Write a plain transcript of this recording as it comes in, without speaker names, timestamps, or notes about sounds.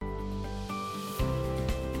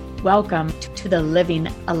Welcome to the Living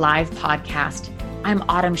Alive podcast. I'm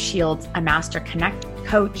Autumn Shields, a master connect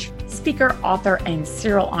coach, speaker, author, and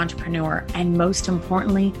serial entrepreneur. And most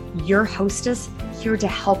importantly, your hostess here to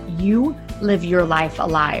help you live your life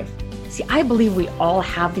alive. See, I believe we all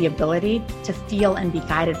have the ability to feel and be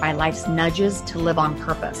guided by life's nudges to live on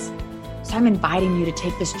purpose. So I'm inviting you to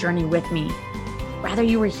take this journey with me. Whether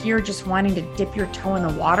you were here just wanting to dip your toe in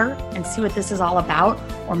the water and see what this is all about,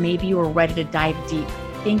 or maybe you were ready to dive deep,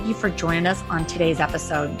 thank you for joining us on today's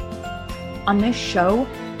episode. On this show,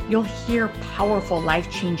 you'll hear powerful,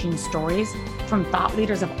 life-changing stories from thought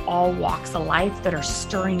leaders of all walks of life that are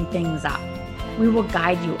stirring things up. We will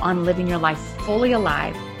guide you on living your life fully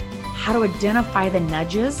alive, how to identify the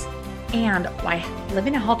nudges, and why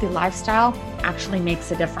living a healthy lifestyle actually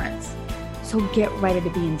makes a difference. So get ready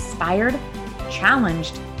to be inspired,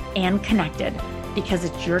 challenged, and connected, because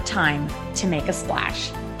it's your time to make a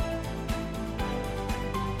splash.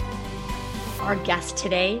 Our guest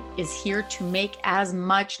today is here to make as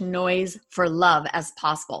much noise for love as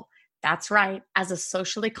possible. That's right. As a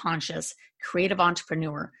socially conscious, creative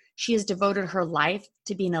entrepreneur, she has devoted her life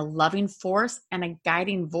to being a loving force and a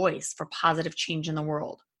guiding voice for positive change in the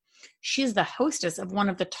world. She is the hostess of one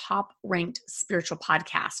of the top-ranked spiritual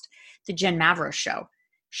podcasts, The Jen Mavros Show.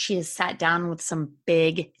 She has sat down with some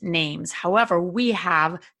big names. However, we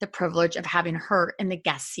have the privilege of having her in the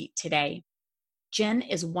guest seat today. Jen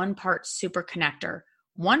is one part super connector,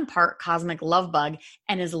 one part cosmic love bug,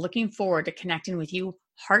 and is looking forward to connecting with you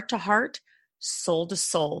heart to heart, soul to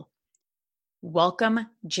soul. Welcome,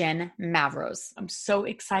 Jen Mavros. I'm so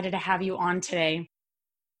excited to have you on today.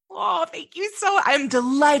 Oh, thank you I'm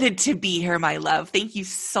delighted to be here, my love. Thank you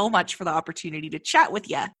so much for the opportunity to chat with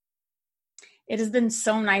you. It has been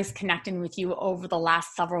so nice connecting with you over the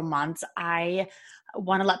last several months. I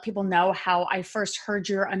want to let people know how I first heard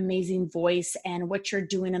your amazing voice and what you're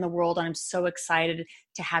doing in the world. And I'm so excited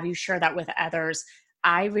to have you share that with others.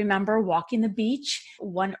 I remember walking the beach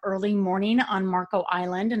one early morning on Marco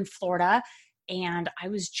Island in Florida, and I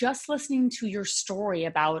was just listening to your story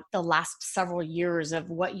about the last several years of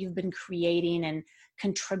what you've been creating and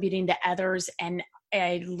contributing to others. And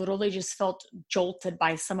I literally just felt jolted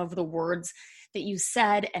by some of the words that you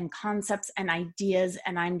said and concepts and ideas.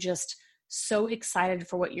 And I'm just so excited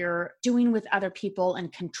for what you're doing with other people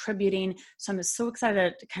and contributing. So I'm so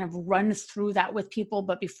excited to kind of run through that with people.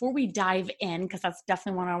 But before we dive in, because that's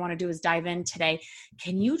definitely what I want to do is dive in today,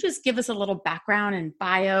 can you just give us a little background and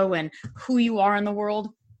bio and who you are in the world?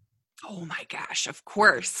 Oh my gosh, of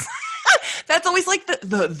course. That's always like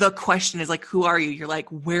the question is like, who are you? You're like,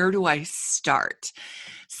 where do I start?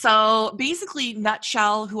 So basically,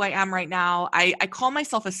 nutshell, who I am right now, I call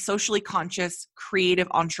myself a socially conscious, creative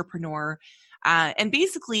entrepreneur. And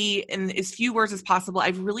basically, in as few words as possible,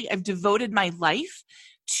 I've devoted my life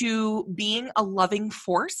to being a loving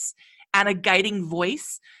force and a guiding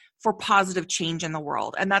voice for positive change in the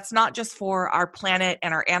world. And that's not just for our planet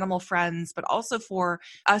and our animal friends, but also for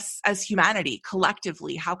us as humanity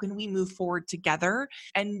collectively. How can we move forward together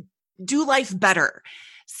and do life better?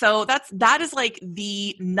 So that is like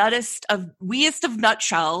the weest of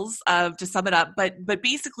nutshells to sum it up. But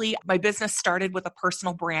basically my business started with a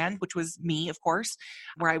personal brand, which was me, of course,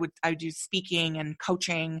 where I would do speaking and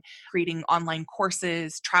coaching, creating online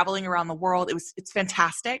courses, traveling around the world. It's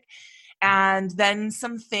fantastic. And then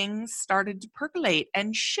some things started to percolate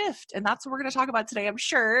and shift. And that's what we're going to talk about today, I'm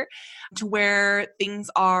sure, to where I'm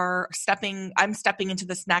stepping into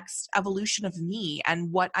this next evolution of me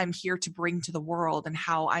and what I'm here to bring to the world and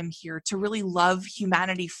how I'm here to really love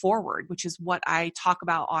humanity forward, which is what I talk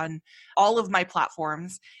about on all of my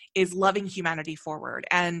platforms, is loving humanity forward.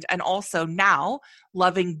 And also now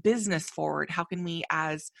loving business forward. How can we,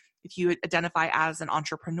 if you identify as an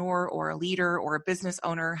entrepreneur or a leader or a business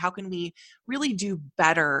owner, how can we really do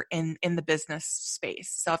better in the business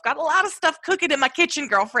space? So I've got a lot of stuff cooking in my kitchen,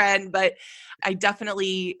 girlfriend, but I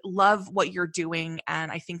definitely love what you're doing.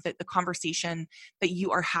 And I think that the conversation that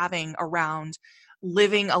you are having around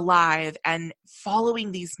living alive and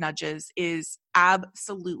following these nudges is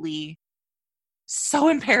absolutely so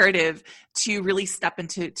imperative to really step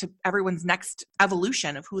into everyone's next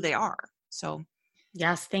evolution of who they are. So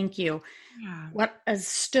yes, thank you. yeah. What has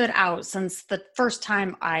stood out since the first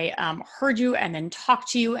time I heard you and then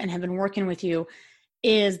talked to you and have been working with you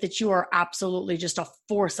is that you are absolutely just a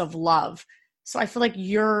force of love. So I feel like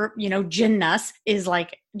your, Jinness is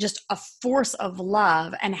like just a force of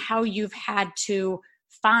love, and how you've had to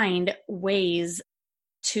find ways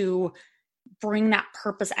to bring that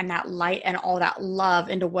purpose and that light and all that love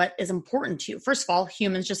into what is important to you. First of all,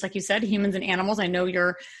 humans, just like you said, humans and animals. I know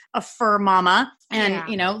you're a fur mama and,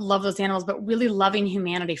 love those animals, but really loving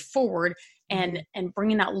humanity forward and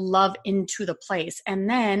bringing that love into the place. And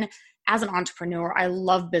then as an entrepreneur, I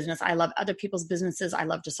love business. I love other people's businesses. I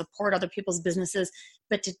love to support other people's businesses,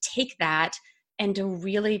 but to take that and to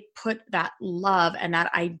really put that love and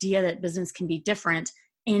that idea that business can be different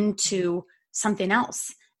into something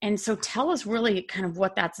else. And so tell us really kind of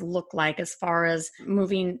what that's looked like as far as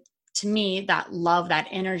moving, to me, that love, that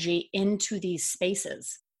energy into these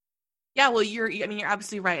spaces. Yeah, well, you're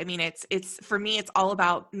absolutely right. I mean, it's for me, it's all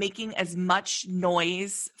about making as much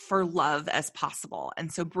noise for love as possible.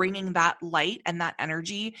 And so bringing that light and that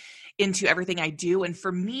energy into everything I do. And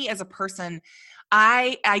for me as a person,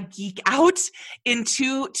 I geek out in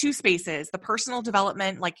two spaces: the personal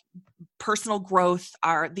development, like personal growth,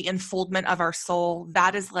 the unfoldment of our soul.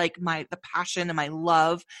 That is like the passion and my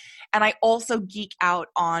love. And I also geek out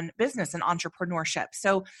on business and entrepreneurship.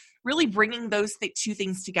 So really bringing those two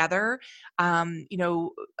things together. I've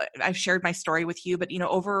shared my story with you, but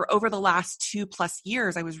over the last 2+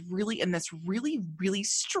 years, I was really in this really, really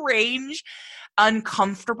strange,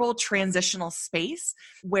 uncomfortable transitional space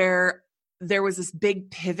where there was this big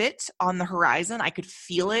pivot on the horizon. I could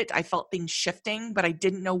feel it. I felt things shifting, but I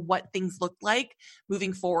didn't know what things looked like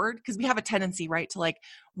moving forward, because we have a tendency, right, to like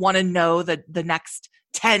want to know the next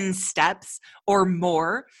 10 steps or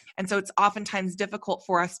more. And so it's oftentimes difficult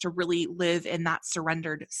for us to really live in that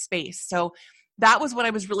surrendered space. So that was what I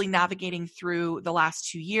was really navigating through the last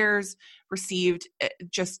 2 years, received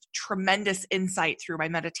just tremendous insight through my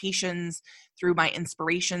meditations, through my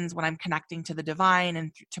inspirations when I'm connecting to the divine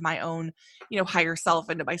and to my own, higher self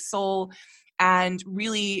and to my soul, and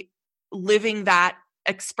really living that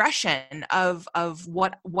expression of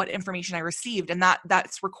what information I received. And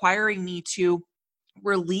that's requiring me to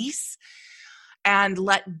release and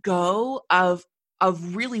let go of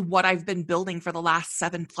really what I've been building for the last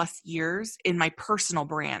 7+ years in my personal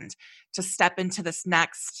brand, to step into this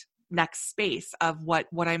next space of what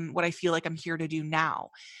I feel like I'm here to do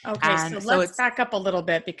now. Okay. And so let's back up a little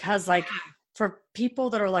bit, because for people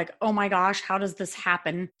that are like, oh my gosh, how does this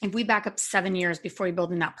happen? If we back up 7 years before you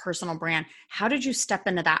building that personal brand, how did you step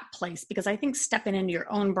into that place? Because I think stepping into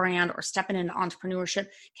your own brand or stepping into entrepreneurship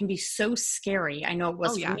can be so scary. I know it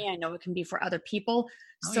was for me. I know it can be for other people.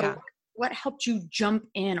 What helped you jump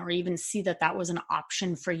in or even see that was an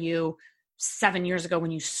option for you 7 years ago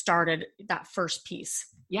when you started that first piece?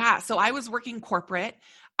 Yeah. So I was working corporate.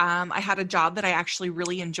 I had a job that I actually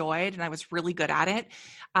really enjoyed and I was really good at it.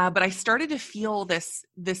 But I started to feel this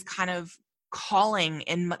kind of calling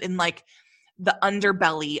in like the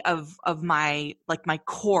underbelly of my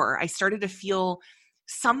core. I started to feel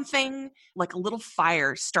something like a little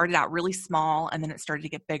fire. Started out really small and then it started to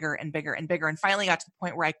get bigger and bigger and bigger, and finally got to the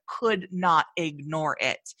point where I could not ignore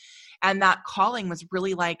it. And that calling was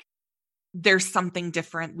really like, there's something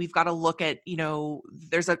different. We've got to look at,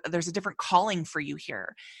 there's a different calling for you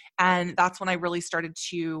here. And that's when I really started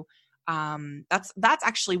to, that's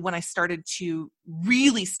actually when I started to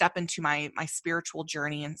really step into my spiritual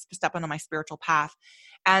journey and step into my spiritual path.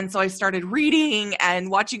 And so I started reading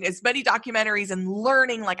and watching as many documentaries and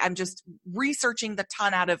learning, like I'm just researching the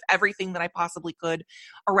ton out of everything that I possibly could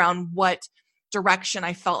around what direction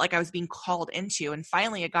I felt like I was being called into. And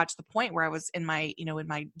finally it got to the point where I was in my, in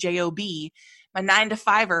my job, my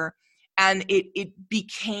 9-to-5er, and it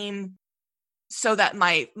became so that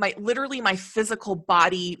my literally my physical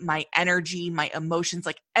body, my energy, my emotions,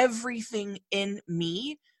 like everything in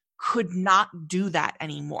me could not do that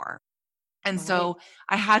anymore. And so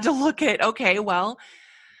I had to look at, okay, well,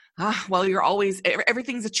 you're always,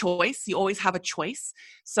 everything's a choice. You always have a choice.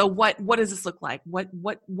 So what does this look like? What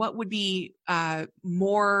would be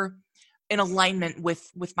more in alignment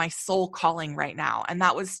with my soul calling right now? And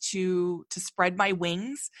that was to spread my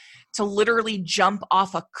wings, to literally jump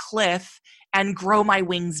off a cliff and grow my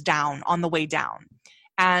wings down on the way down.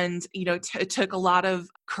 And, it took a lot of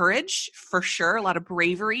courage, for sure, a lot of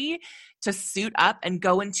bravery to suit up and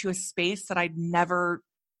go into a space that I'd never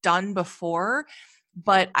done before.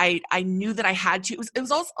 But I knew that I had to. It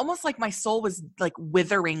was also almost like my soul was like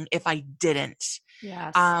withering if I didn't.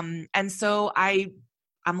 Yes. And so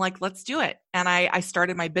I'm like, let's do it. and I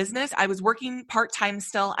started my business. I was working part-time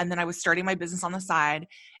still, and then I was starting my business on the side.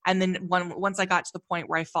 And then once I got to the point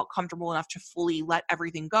where I felt comfortable enough to fully let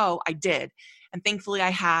everything go, I did. And thankfully I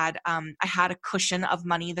had a cushion of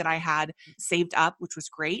money that I had saved up, which was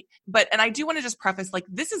great. And I do want to just preface, like,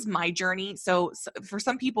 this is my journey. So for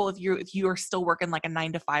some people, if you are still working like a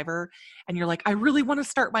 9-to-5er and you're like, I really want to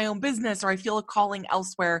start my own business, or I feel a calling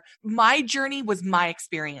elsewhere, my journey was my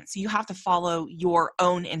experience. So you have to follow your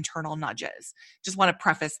own internal nudges. Just want to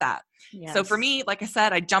preface that. Yes. So for me, like I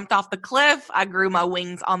said, I jumped off the cliff. I grew my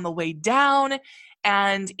wings on the way down.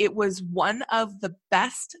 And it was one of the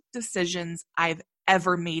best decisions I've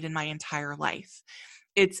ever made in my entire life.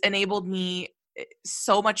 It's enabled me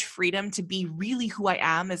so much freedom to be really who I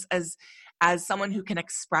am as someone who can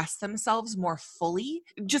express themselves more fully,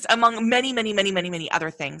 just among many, many, many, many, many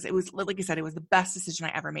other things. It was, like I said, it was the best decision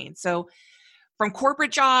I ever made. So from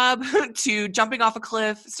corporate job to jumping off a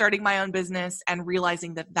cliff, starting my own business, and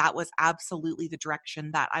realizing that that was absolutely the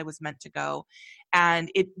direction that I was meant to go. And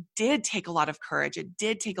it did take a lot of courage. It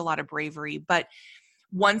did take a lot of bravery. But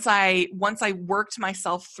once I worked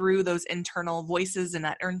myself through those internal voices and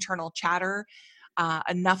that internal chatter,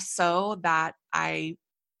 enough so that I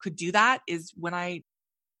could do that, is when I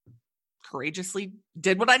courageously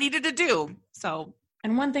did what I needed to do. So.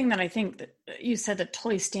 And one thing that I think that you said that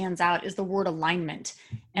totally stands out is the word alignment.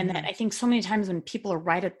 And that I think so many times when people are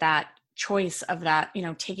right at that choice of that,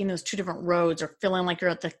 taking those two different roads or feeling like you're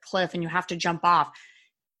at the cliff and you have to jump off.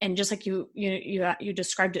 And just like you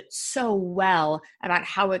described it so well about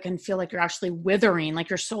how it can feel like you're actually withering, like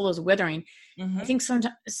your soul is withering. Mm-hmm. I think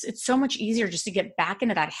sometimes it's so much easier just to get back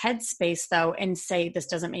into that headspace though, and say, this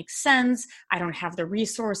doesn't make sense. I don't have the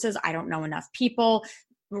resources. I don't know enough people.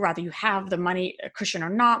 Whether you have the money cushion or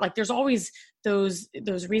not, like there's always those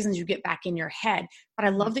reasons you get back in your head. But I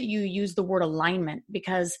love that you use the word alignment,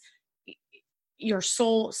 because your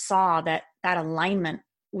soul saw that alignment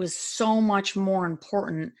was so much more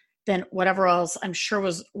important than whatever else I'm sure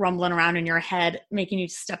was rumbling around in your head, making you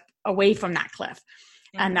step away from that cliff.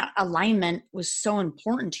 Mm-hmm. And that alignment was so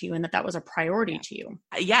important to you, and that was a priority to you.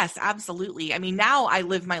 Yes, absolutely. I mean, now I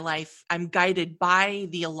live my life, I'm guided by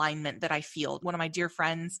the alignment that I feel. One of my dear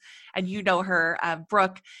friends, and you know her,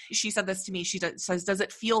 Brooke, she said this to me. She says, does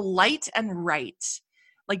it feel light and right?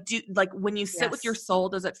 Like when you sit with your soul,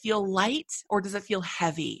 does it feel light or does it feel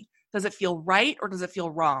heavy? Does it feel right or does it feel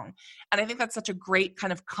wrong? And I think that's such a great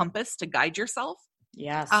kind of compass to guide yourself.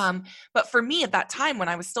 Yes. But for me at that time, when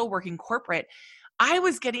I was still working corporate, I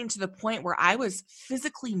was getting to the point where I was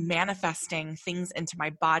physically manifesting things into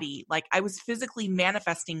my body. Like I was physically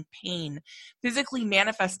manifesting pain, physically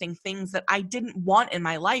manifesting things that I didn't want in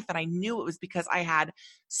my life. And I knew it was because I had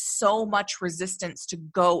so much resistance to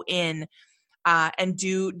go in and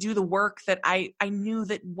do the work that I knew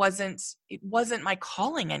that it wasn't my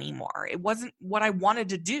calling anymore. It wasn't what I wanted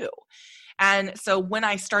to do. And so when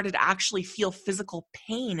I started to actually feel physical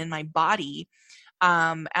pain in my body,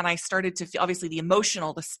 and I started to feel, obviously, the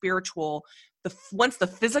emotional, the spiritual, once the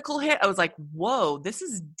physical hit, I was like, whoa, this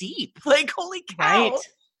is deep. Like, holy cow. Right.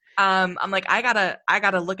 I'm like, I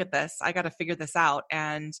gotta look at this. I gotta figure this out.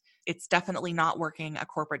 And it's definitely not working a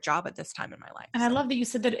corporate job at this time in my life. And I love that you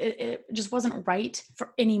said that it just wasn't right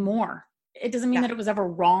for anymore. It doesn't mean that it was ever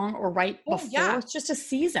wrong or right before. Yeah. It's just a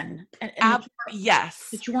season. And yes.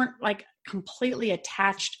 That you weren't like completely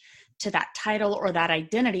attached to that title or that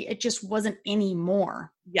identity. It just wasn't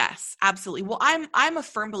anymore. Yes, absolutely. Well, I'm a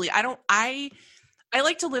firm believer. I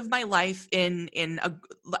like to live my life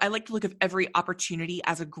I like to look at every opportunity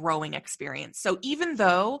as a growing experience. So even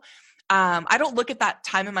though I don't look at that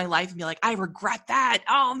time in my life and be like, I regret that.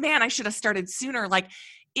 Oh man, I should have started sooner. Like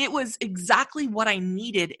it was exactly what I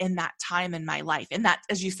needed in that time in my life. And that,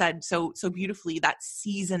 as you said so beautifully, that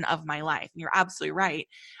season of my life. And you're absolutely right.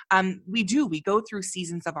 We go through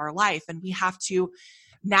seasons of our life and we have to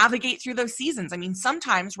navigate through those seasons. I mean,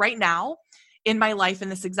 sometimes right now in my life, in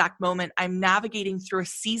this exact moment, I'm navigating through a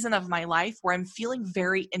season of my life where I'm feeling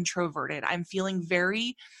very introverted. I'm feeling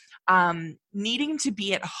very needing to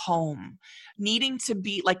be at home, needing to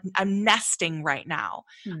be like, I'm nesting right now.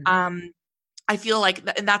 Mm-hmm. I feel like,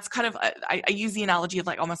 and that's kind of, I use the analogy of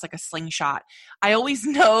like almost like a slingshot. I always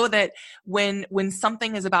know that when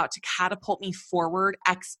something is about to catapult me forward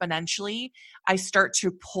exponentially, I start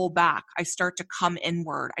to pull back. I start to come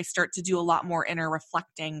inward. I start to do a lot more inner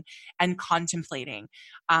reflecting and contemplating,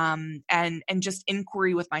 and just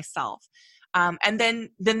inquiry with myself. And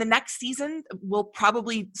then the next season will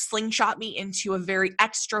probably slingshot me into a very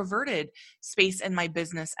extroverted space in my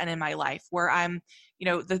business and in my life where I'm,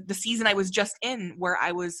 the season I was just in where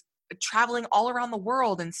I was traveling all around the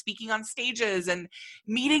world and speaking on stages and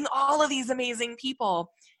meeting all of these amazing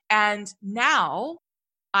people. And now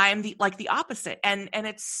I'm the opposite. And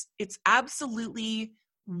it's absolutely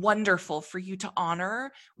wonderful for you to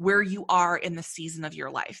honor where you are in the season of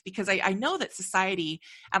your life, because I know that society,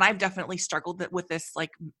 and I've definitely struggled with this,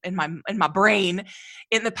 like in my brain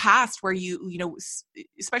in the past, where you know,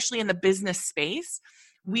 especially in the business space,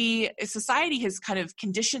 society has kind of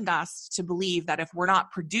conditioned us to believe that if we're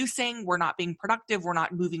not producing, we're not being productive, we're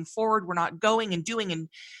not moving forward, we're not going and doing and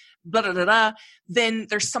blah, blah, blah, blah, then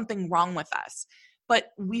there's something wrong with us.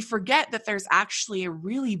 But we forget that there's actually a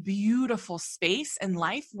really beautiful space in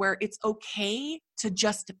life where it's okay to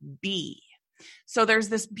just be. So there's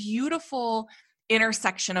this beautiful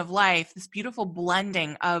intersection of life, this beautiful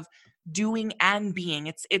blending of doing and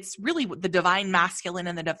being. It's really the divine masculine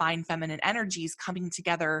and the divine feminine energies coming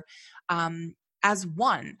together as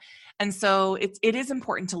one. And so it is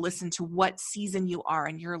important to listen to what season you are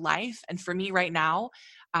in your life. And for me right now,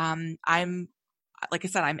 I'm, like I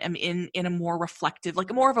said, I'm in a more reflective,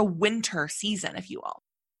 like more of a winter season, if you will.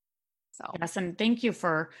 So yes, and thank you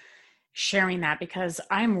for sharing that, because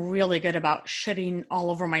I'm really good about shitting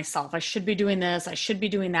all over myself. I should be doing this, I should be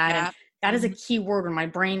doing that. Yeah. And that is a key word. When my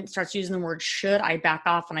brain starts using the word should, I back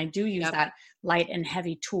off, and I do use that light and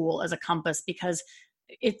heavy tool as a compass, because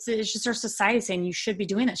it's just our society saying you should be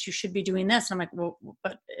doing this, you should be doing this. And I'm like, well,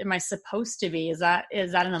 but am I supposed to be? Is that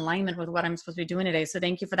in alignment with what I'm supposed to be doing today? So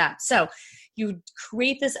thank you for that. So you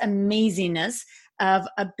create this amazingness of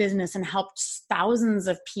a business and helped thousands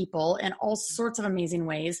of people in all sorts of amazing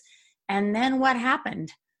ways. And then what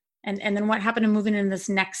happened? And then what happened in moving in this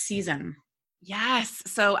next season? Yes.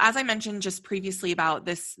 So as I mentioned just previously about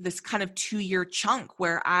this kind of 2-year chunk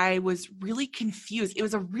where I was really confused. It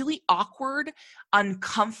was a really awkward,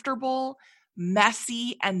 uncomfortable,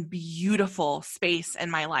 messy, and beautiful space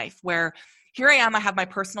in my life where here I am, I have my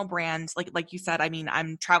personal brand. Like you said, I mean,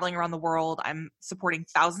 I'm traveling around the world. I'm supporting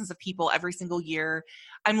thousands of people every single year.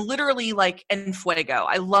 I'm literally like en fuego.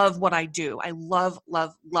 I love what I do. I love,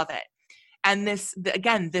 love, love it. And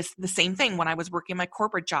the same thing when I was working my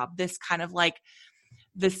corporate job, this kind of like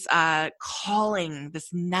this calling, this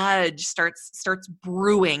nudge starts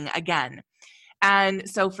brewing again. And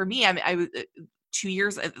so for me, I 2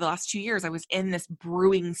 years, the last 2 years, I was in this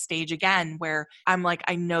brewing stage again, where I'm like,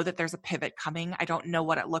 I know that there's a pivot coming. I don't know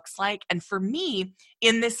what it looks like. And for me,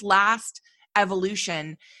 in this last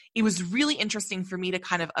evolution, it was really interesting for me to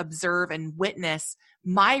kind of observe and witness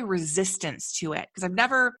my resistance to it, because I've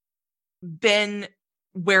never been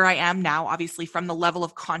where I am now, obviously from the level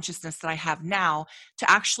of consciousness that I have now,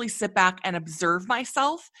 to actually sit back and observe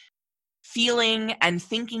myself feeling and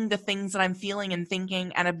thinking the things that I'm feeling and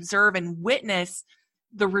thinking, and observe and witness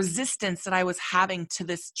the resistance that I was having to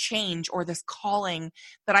this change or this calling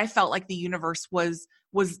that I felt like the universe was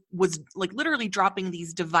like literally dropping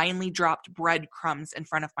these divinely dropped breadcrumbs in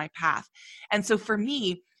front of my path. And so for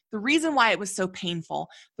me, the reason why it was so painful,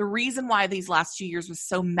 the reason why these last 2 years was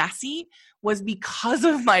so messy, was because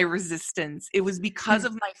of my resistance. It was because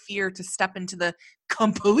of my fear to step into the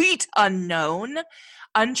complete unknown,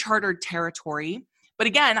 uncharted territory. But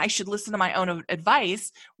again, I should listen to my own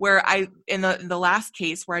advice, where in the last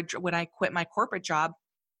case when I quit my corporate job,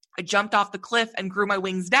 I jumped off the cliff and grew my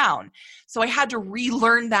wings down. So I had to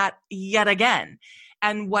relearn that yet again.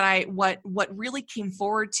 And what really came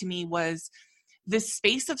forward to me was this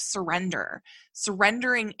space of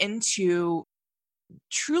surrendering into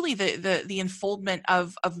truly the unfoldment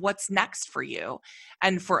of what's next for you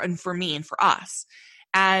and for me and for us.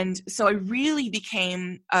 And so I really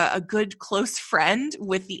became a good close friend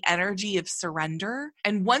with the energy of surrender.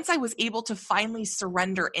 And once I was able to finally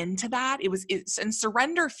surrender into that, and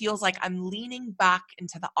surrender feels like I'm leaning back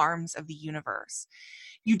into the arms of the universe.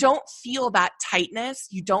 You don't feel that tightness.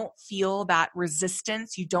 You don't feel that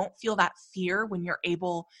resistance. You don't feel that fear when you're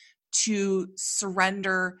able to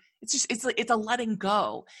surrender. It's a letting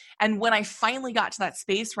go. And when I finally got to that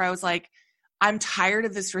space where I was like, I'm tired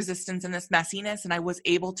of this resistance and this messiness, and I was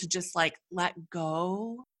able to just like let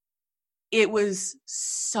go, it was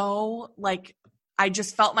so like, I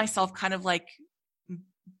just felt myself kind of like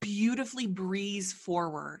beautifully breeze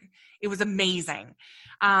forward. It was amazing.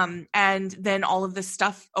 And then all of this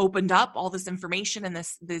stuff opened up, all this information and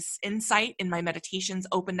this insight in my meditations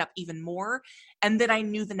opened up even more. And then I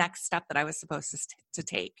knew the next step that I was supposed to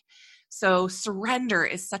take. So surrender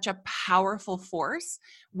is such a powerful force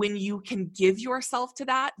when you can give yourself to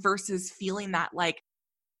that versus feeling that like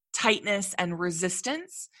tightness and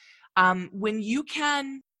resistance. When you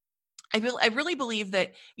can I really believe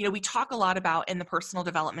that, we talk a lot about in the personal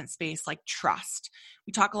development space, like trust.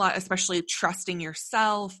 We talk a lot, especially trusting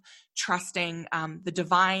yourself, trusting the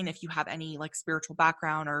divine, if you have any like spiritual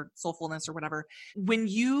background or soulfulness or whatever. When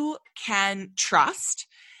you can trust,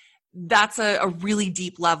 that's a really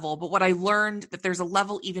deep level. But what I learned that there's a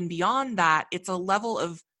level even beyond that. It's a level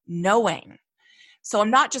of knowing. So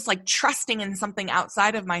I'm not just like trusting in something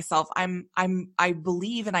outside of myself. I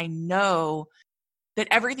believe and I know that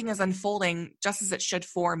everything is unfolding just as it should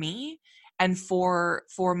for me and for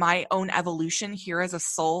my own evolution here as a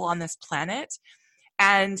soul on this planet.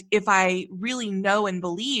 And if I really know and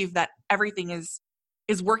believe that everything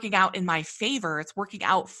is working out in my favor, it's working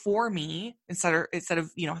out for me instead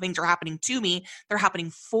of things are happening to me, they're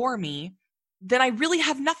happening for me, then I really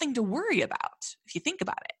have nothing to worry about if you think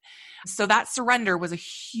about it. So that surrender was a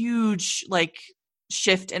huge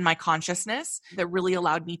shift in my consciousness that really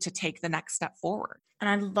allowed me to take the next step forward. And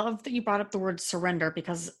I love that you brought up the word surrender,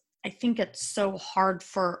 because I think it's so hard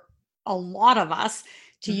for a lot of us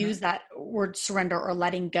to use that word surrender or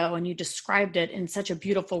letting go. And you described it in such a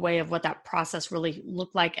beautiful way of what that process really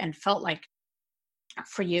looked like and felt like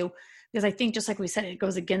for you. Because I think, just like we said, it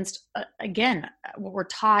goes against, again, what we're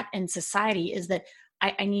taught in society is that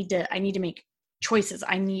I need to make choices.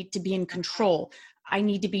 I need to be in control. I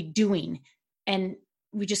need to be doing. And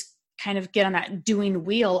we just kind of get on that doing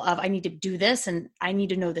wheel of, I need to do this and I need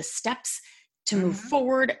to know the steps to move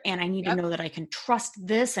forward. And I need to know that I can trust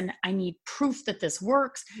this. And I need proof that this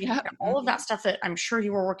works. All of that stuff that I'm sure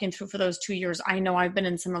you were working through for those 2 years. I know I've been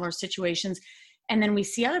in similar situations. And then we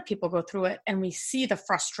see other people go through it and we see the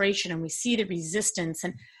frustration and we see the resistance.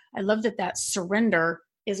 And I love that surrender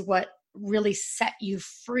is what really set you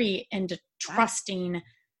free into trusting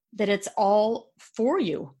that it's all for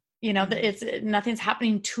you. That it's nothing's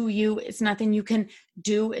happening to you. It's nothing you can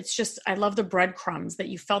do. It's just, I love the breadcrumbs that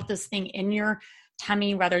you felt this thing in your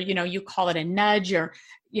tummy, whether, you call it a nudge or,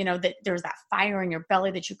 that there's that fire in your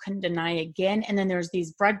belly that you couldn't deny again. And then there's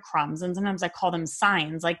these breadcrumbs. And sometimes I call them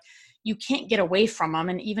signs, like you can't get away from them.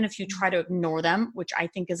 And even if you try to ignore them, which I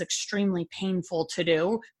think is extremely painful to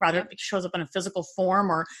do, rather it shows up in a physical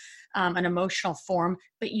form or an emotional form,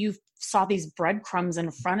 but you saw these breadcrumbs in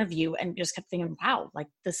front of you and just kept thinking, wow, like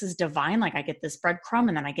this is divine. Like I get this breadcrumb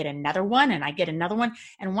and then I get another one and I get another one.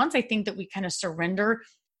 And once I think that we kind of surrender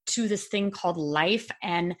to this thing called life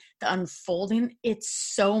and the unfolding, it's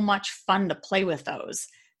so much fun to play with those.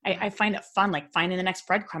 I find it fun, like finding the next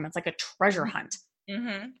breadcrumb. It's like a treasure hunt.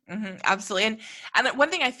 Absolutely. And one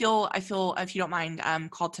thing I feel, if you don't mind,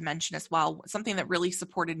 called to mention as well, something that really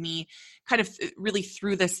supported me kind of really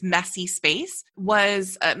through this messy space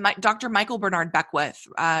was Dr. Michael Bernard Beckwith.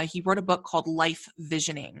 He wrote a book called Life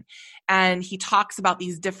Visioning, and he talks about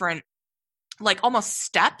these different almost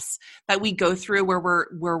steps that we go through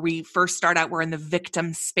where we first start out, we're in the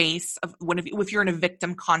victim space of if you're in a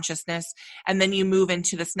victim consciousness, and then you move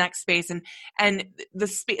into this next space and the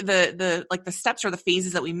steps or the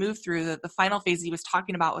phases that we move through, the final phase he was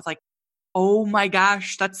talking about was like, oh my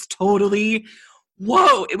gosh, that's totally,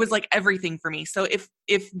 whoa, it was like everything for me. So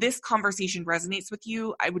if this conversation resonates with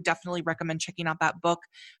you, I would definitely recommend checking out that book.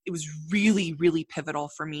 It was really, really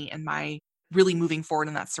pivotal for me in my really moving forward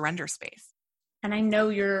in that surrender space. And I know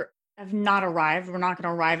have not arrived. We're not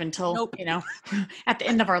going to arrive until, at the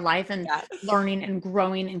end of our life and learning and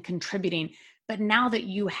growing and contributing. But now that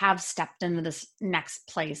you have stepped into this next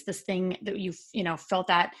place, this thing that you've, felt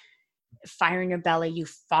that fire in your belly, you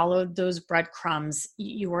followed those breadcrumbs,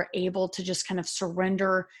 you were able to just kind of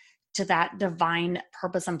surrender to that divine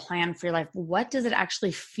purpose and plan for your life. What does it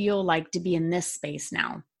actually feel like to be in this space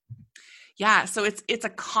now? Yeah. So it's a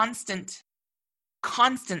constant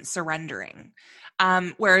surrendering.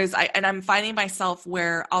 Whereas I'm finding myself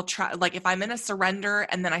where I'll try, if I'm in a surrender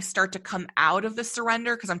and then I start to come out of the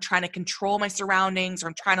surrender because I'm trying to control my surroundings, or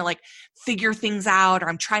I'm trying to figure things out, or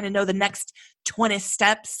I'm trying to know the next 20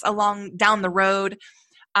 steps down the road.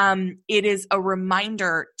 It is a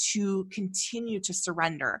reminder to continue to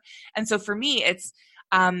surrender. And so for me, it's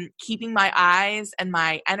keeping my eyes and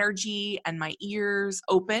my energy and my ears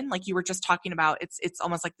open, like you were just talking about. It's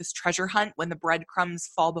almost like this treasure hunt when the breadcrumbs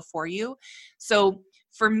fall before you. So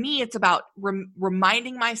for me, it's about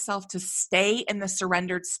reminding myself to stay in the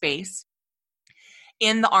surrendered space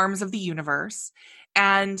in the arms of the universe,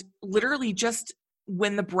 and literally just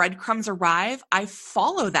when the breadcrumbs arrive, I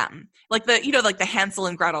follow them. Like the Hansel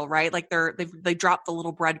and Gretel, right? Like they drop the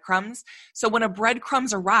little breadcrumbs. So when a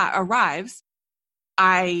breadcrumbs arrives,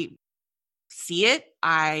 I see it,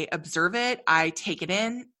 I observe it, I take it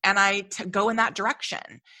in, and I go in that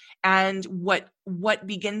direction. And what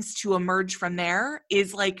begins to emerge from there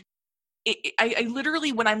is I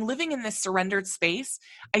literally, when I'm living in this surrendered space,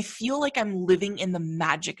 I feel like I'm living in the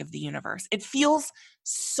magic of the universe. It feels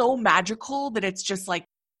so magical that it's just like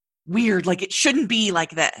weird, like it shouldn't be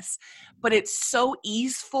like this, but it's so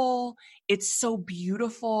easeful. It's so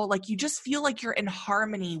beautiful. Like you just feel like you're in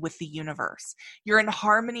harmony with the universe. You're in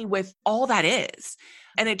harmony with all that is.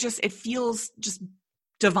 And it feels just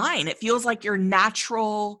divine. It feels like your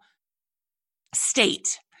natural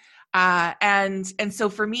state. And so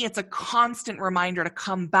for me, it's a constant reminder to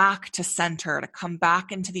come back to center, to come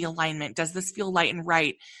back into the alignment. Does this feel light and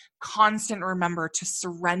right? Constant remember to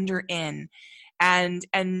surrender in and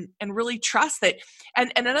really trust that.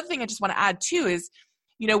 And another thing I just want to add too is,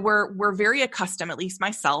 we're very accustomed, at least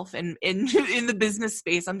myself and in the business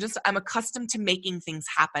space, I'm accustomed to making things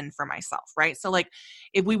happen for myself, right? So like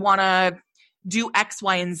if we want to do X,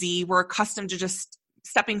 Y, and Z, we're accustomed to just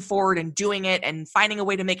stepping forward and doing it and finding a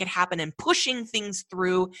way to make it happen and pushing things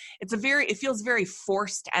through. It feels very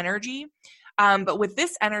forced energy. But with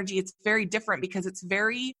this energy, it's very different because it's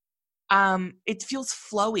very, it feels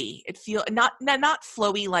flowy. It feels not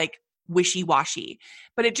flowy, like wishy-washy,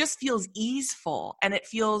 but it just feels easeful and it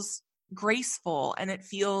feels graceful and it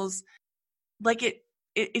feels like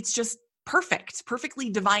it's just perfectly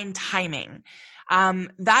divine timing.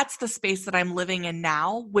 That's the space that I'm living in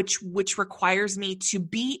now, which requires me to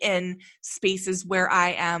be in spaces where I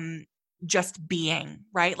am just being,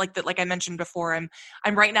 right? Like I mentioned before, I'm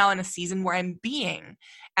right now in a season where I'm being,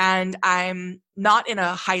 and I'm not in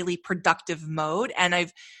a highly productive mode. And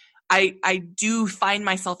I do find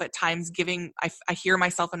myself at times I hear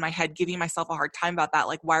myself in my head giving myself a hard time about that.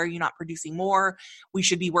 Like, why are you not producing more? We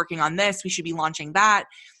should be working on this. We should be launching that.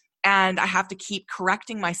 And I have to keep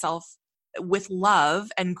correcting myself with love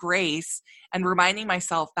and grace and reminding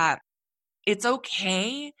myself that it's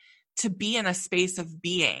okay to be in a space of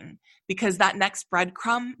being, because that next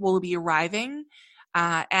breadcrumb will be arriving.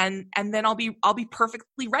 And then I'll be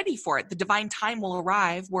perfectly ready for it. The divine time will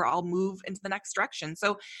arrive where I'll move into the next direction.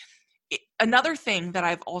 So another thing that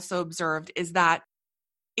I've also observed is that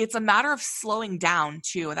it's a matter of slowing down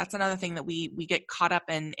too. That's another thing that we get caught up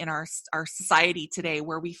in our society today,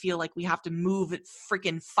 where we feel like we have to move at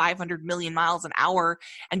freaking 500 million miles an hour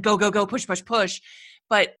and go, push, push, push.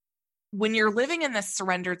 But when you're living in this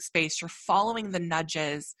surrendered space, you're following the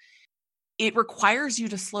nudges, it requires you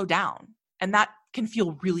to slow down. And that can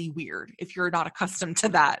feel really weird if you're not accustomed to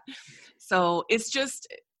that. So it's just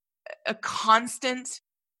a constant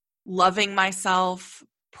loving myself,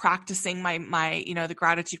 practicing my the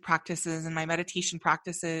gratitude practices and my meditation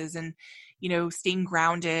practices, and staying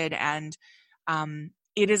grounded, and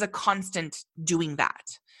it is a constant doing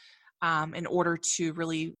that in order to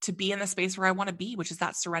really to be in the space where I want to be, which is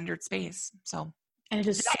that surrendered space. So, and it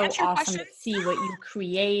is so awesome to see what you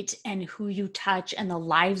create and who you touch and the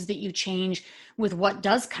lives that you change with what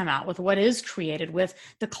does come out, with what is created, with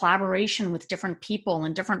the collaboration with different people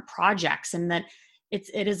and different projects, and that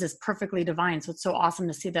it is as perfectly divine. So it's so awesome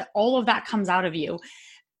to see that all of that comes out of you.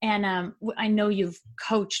 And I know you've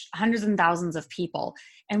coached hundreds and thousands of people.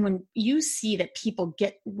 And when you see that people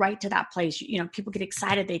get right to that place, people get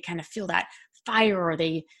excited, they kind of feel that fire, or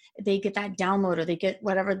they get that download, or they get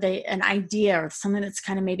an idea or something that's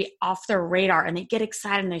kind of maybe off their radar, and they get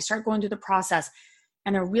excited and they start going through the process,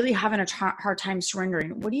 and they're really having a hard time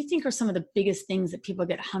surrendering. What do you think are some of the biggest things that people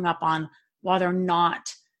get hung up on while they're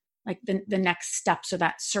not like the next steps, or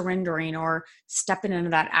that surrendering or stepping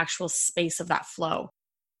into that actual space of that flow?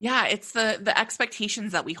 Yeah, it's the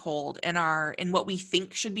expectations that we hold in what we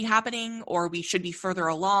think should be happening, or we should be further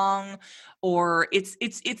along, or it's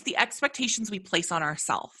the expectations we place on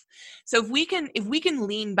ourselves. So if we can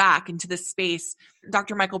lean back into this space,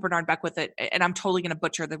 Dr. Michael Bernard Beckwith, and I'm totally going to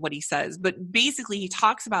butcher what he says, but basically he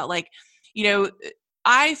talks about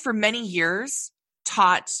I for many years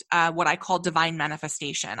taught what I call divine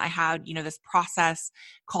manifestation. I had, this process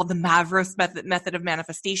called the Mavros method of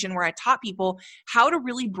manifestation, where I taught people how to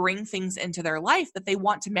really bring things into their life that they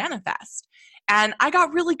want to manifest. And I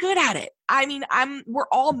got really good at it. I mean, we're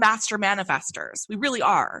all master manifestors. We really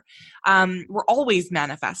are. We're always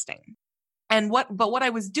manifesting. And what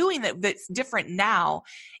I was doing that's different now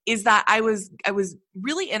is that I was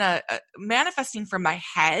really in a manifesting from my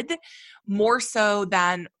head more so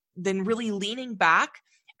than really leaning back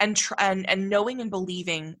and knowing and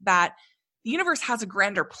believing that the universe has a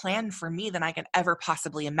grander plan for me than I can ever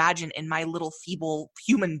possibly imagine in my little feeble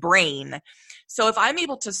human brain. So if I'm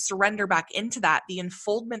able to surrender back into that, the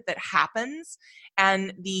unfoldment that happens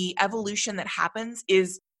and the evolution that happens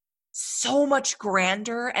is so much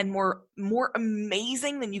grander and more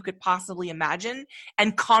amazing than you could possibly imagine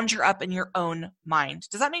and conjure up in your own mind.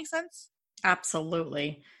 Does that make sense?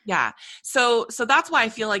 Absolutely. Yeah. So that's why I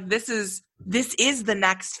feel like this is the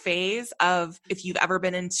next phase of, if you've ever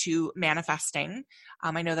been into manifesting.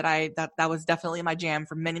 I know that that was definitely my jam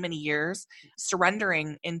for many, many years.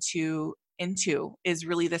 Surrendering into is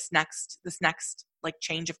really this next like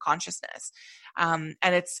change of consciousness. And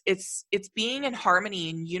it's being in harmony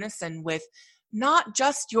and unison with not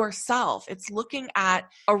just yourself. It's looking at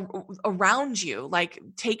around you, like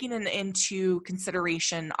taking into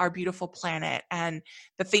consideration our beautiful planet and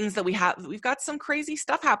the things that we have. We've got some crazy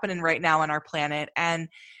stuff happening right now on our planet, and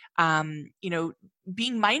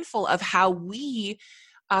being mindful of how we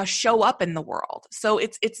show up in the world. So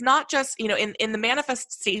it's not just, in the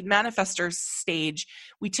manifestors stage,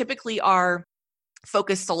 we typically are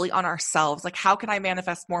focused solely on ourselves. Like, how can I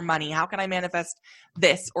manifest more money? How can I manifest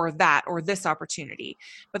this or that or this opportunity?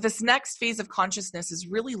 But this next phase of consciousness is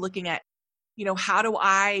really looking at,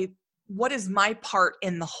 what is my part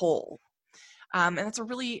in the whole? And that's a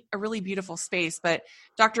really beautiful space. But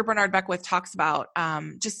Dr. Bernard Beckwith talks about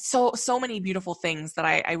just so many beautiful things that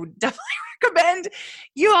I would definitely recommend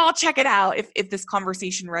you all check it out if this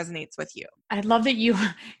conversation resonates with you. I love that you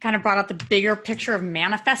kind of brought out the bigger picture of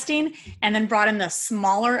manifesting and then brought in the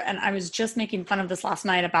smaller. And I was just making fun of this last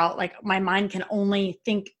night about, like, my mind can only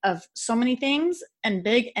think of so many things and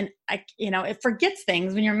big, and it forgets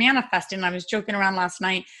things when you're manifesting. And I was joking around last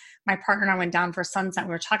night. My partner and I went down for sunset.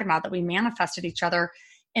 We were talking about that we manifested each other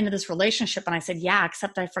into this relationship. And I said, yeah,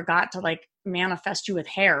 except I forgot to manifest you with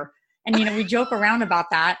hair. And, we joke around about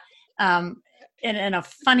that in a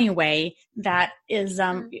funny way that is,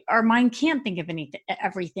 our mind can't think of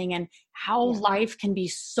everything, and how life can be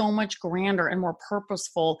so much grander and more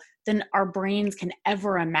purposeful than our brains can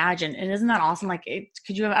ever imagine. And isn't that awesome?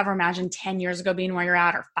 Could you have ever imagined 10 years ago being where you're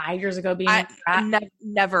at, or 5 years ago being where you're at?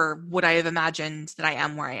 Never would I have imagined that I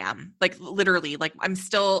am where I am. Like, literally, like I'm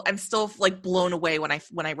still like blown away when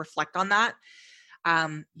I reflect on that.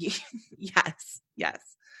 Yes.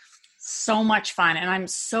 So much fun. And I'm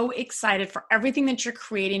so excited for everything that you're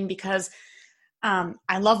creating, because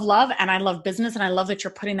I love and I love business, and I love that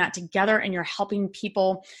you're putting that together and you're helping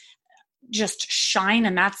people just shine.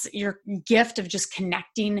 And that's your gift of just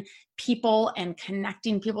connecting people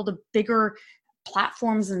to bigger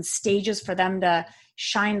platforms and stages for them to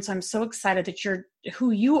shine. So I'm so excited that you're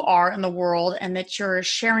who you are in the world and that you're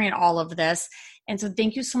sharing all of this. And so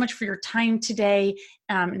thank you so much for your time today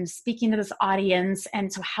and speaking to this audience.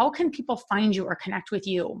 And so how can people find you or connect with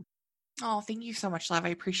you? Oh, thank you so much, love. I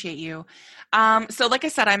appreciate you. So like I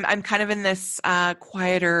said, I'm kind of in this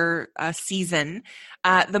quieter season.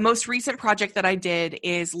 The most recent project that I did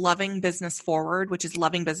is Loving Business Forward, which is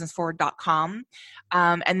lovingbusinessforward.com.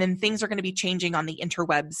 And then things are going to be changing on the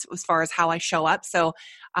interwebs as far as how I show up. So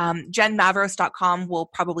JenMavros.com will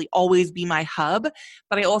probably always be my hub,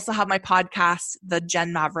 but I also have my podcast, the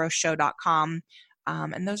JenMavrossShow.com.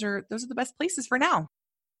 And those are the best places for now.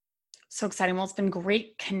 So exciting. Well, it's been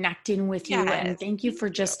great connecting with you. And thank you for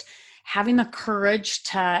just having the courage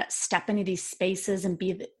to step into these spaces and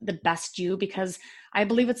be the best you, because I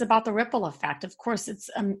believe it's about the ripple effect. Of course,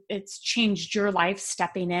 it's changed your life,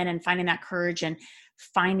 stepping in and finding that courage and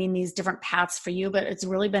finding these different paths for you, but it's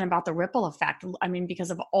really been about the ripple effect. I mean,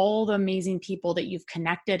 because of all the amazing people that you've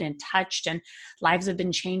connected and touched, and lives have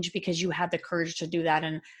been changed because you had the courage to do that.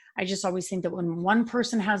 And I just always think that when one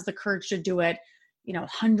person has the courage to do it,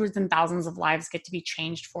 hundreds and thousands of lives get to be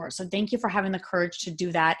changed for it. So thank you for having the courage to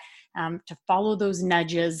do that, to follow those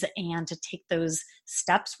nudges and to take those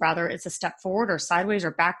steps, whether it's a step forward or sideways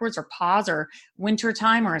or backwards or pause or winter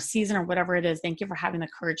time or a season or whatever it is. Thank you for having the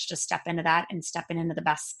courage to step into that and stepping into the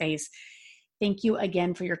best space. Thank you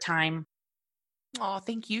again for your time. Oh,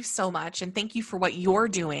 thank you so much. And thank you for what you're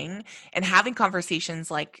doing and having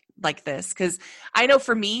conversations like this. Because I know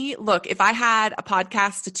for me, look, if I had a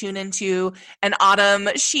podcast to tune into, an Autumn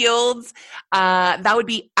Shields, that would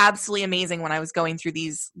be absolutely amazing when I was going through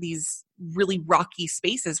these really rocky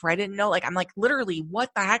spaces where I didn't know, I'm literally, what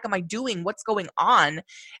the heck am I doing? What's going on?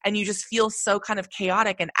 And you just feel so kind of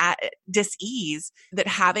chaotic and at dis-ease, that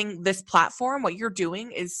having this platform, what you're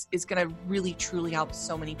doing is going to really, truly help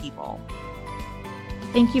so many people.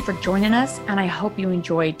 Thank you for joining us, and I hope you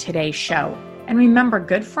enjoyed today's show. And remember,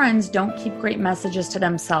 good friends don't keep great messages to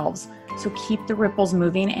themselves, so keep the ripples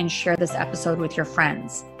moving and share this episode with your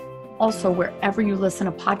friends. Also, wherever you listen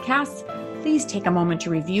to podcasts, please take a moment to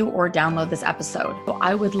review or download this episode. So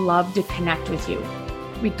I would love to connect with you.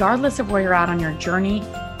 Regardless of where you're at on your journey,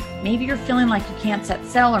 maybe you're feeling like you can't set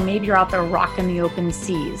sail, or maybe you're out there rocking the open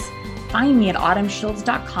seas. Find me at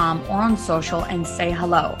autumnshields.com or on social and say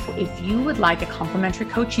hello. If you would like a complimentary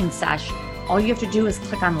coaching sesh, all you have to do is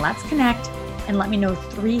click on Let's Connect, and let me know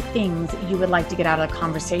 3 things you would like to get out of the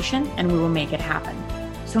conversation, and we will make it happen.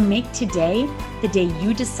 So make today the day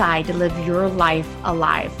you decide to live your life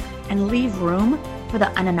alive and leave room for the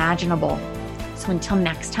unimaginable. So until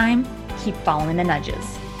next time, keep following the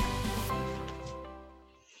nudges.